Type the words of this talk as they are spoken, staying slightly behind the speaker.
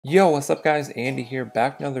Yo, what's up guys? Andy here,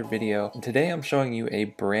 back with another video. And today I'm showing you a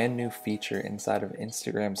brand new feature inside of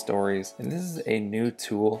Instagram Stories. And this is a new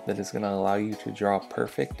tool that is going to allow you to draw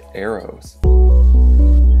perfect arrows.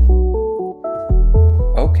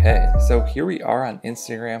 Okay, so here we are on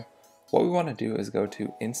Instagram. What we want to do is go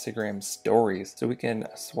to Instagram Stories. So we can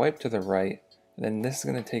swipe to the right. And then this is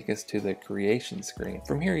going to take us to the creation screen.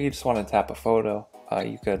 From here, you just want to tap a photo.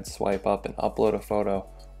 You could swipe up and upload a photo.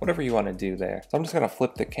 Whatever you want to do there. So I'm just going to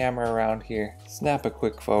flip the camera around here, snap a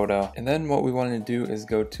quick photo, and then what we want to do is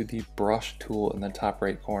go to the brush tool in the top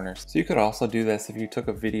right corner. So you could also do this if you took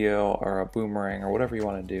a video or a boomerang or whatever you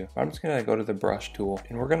want to do. I'm just going to go to the brush tool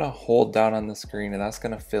and we're going to hold down on the screen and that's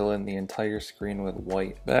going to fill in the entire screen with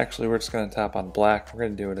white. But actually we're just going to tap on black. We're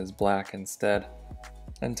going to do it as black instead.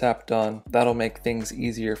 And tap done. That'll make things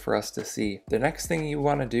easier for us to see. The next thing you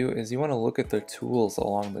want to do is you want to look at the tools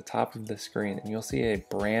along the top of the screen and you'll see a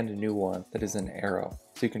brand new one that is an arrow.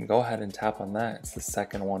 So you can go ahead and tap on that. It's the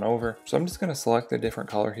second one over. So I'm just going to select a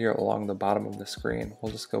different color here along the bottom of the screen.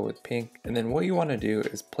 We'll just go with pink. And then what you want to do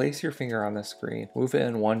is place your finger on the screen, move it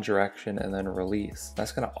in one direction and then release.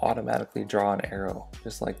 That's going to automatically draw an arrow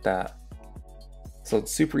just like that. So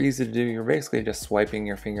it's super easy to do. You're basically just swiping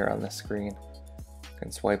your finger on the screen.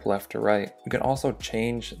 And swipe left to right. You can also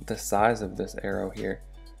change the size of this arrow here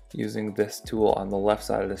using this tool on the left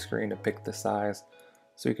side of the screen to pick the size.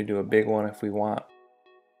 So we can do a big one if we want.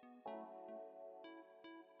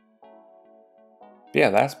 Yeah,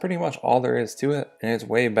 that's pretty much all there is to it, and it's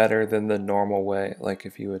way better than the normal way, like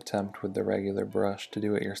if you attempt with the regular brush to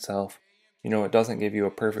do it yourself. You know, it doesn't give you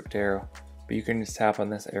a perfect arrow, but you can just tap on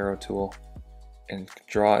this arrow tool and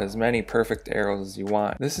draw as many perfect arrows as you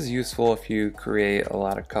want. This is useful if you create a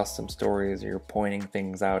lot of custom stories or you're pointing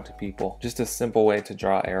things out to people. Just a simple way to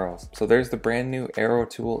draw arrows. So there's the brand new arrow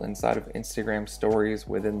tool inside of Instagram Stories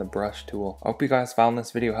within the brush tool. I hope you guys found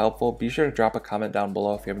this video helpful. Be sure to drop a comment down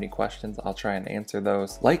below if you have any questions. I'll try and answer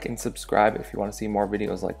those. Like and subscribe if you want to see more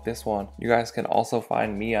videos like this one. You guys can also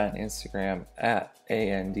find me on Instagram at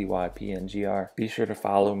ANDYPNGR. Be sure to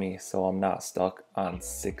follow me so I'm not stuck on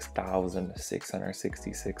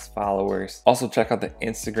 6,666 followers. Also check out the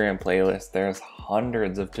Instagram playlist. There's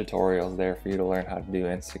hundreds of tutorials there for you to learn how to do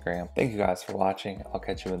Instagram. Thank you guys for watching. I'll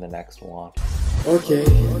catch you in the next one. Okay.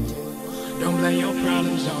 Don't blame your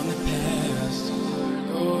problems on the past.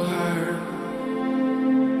 Go hard.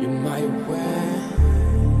 You might wear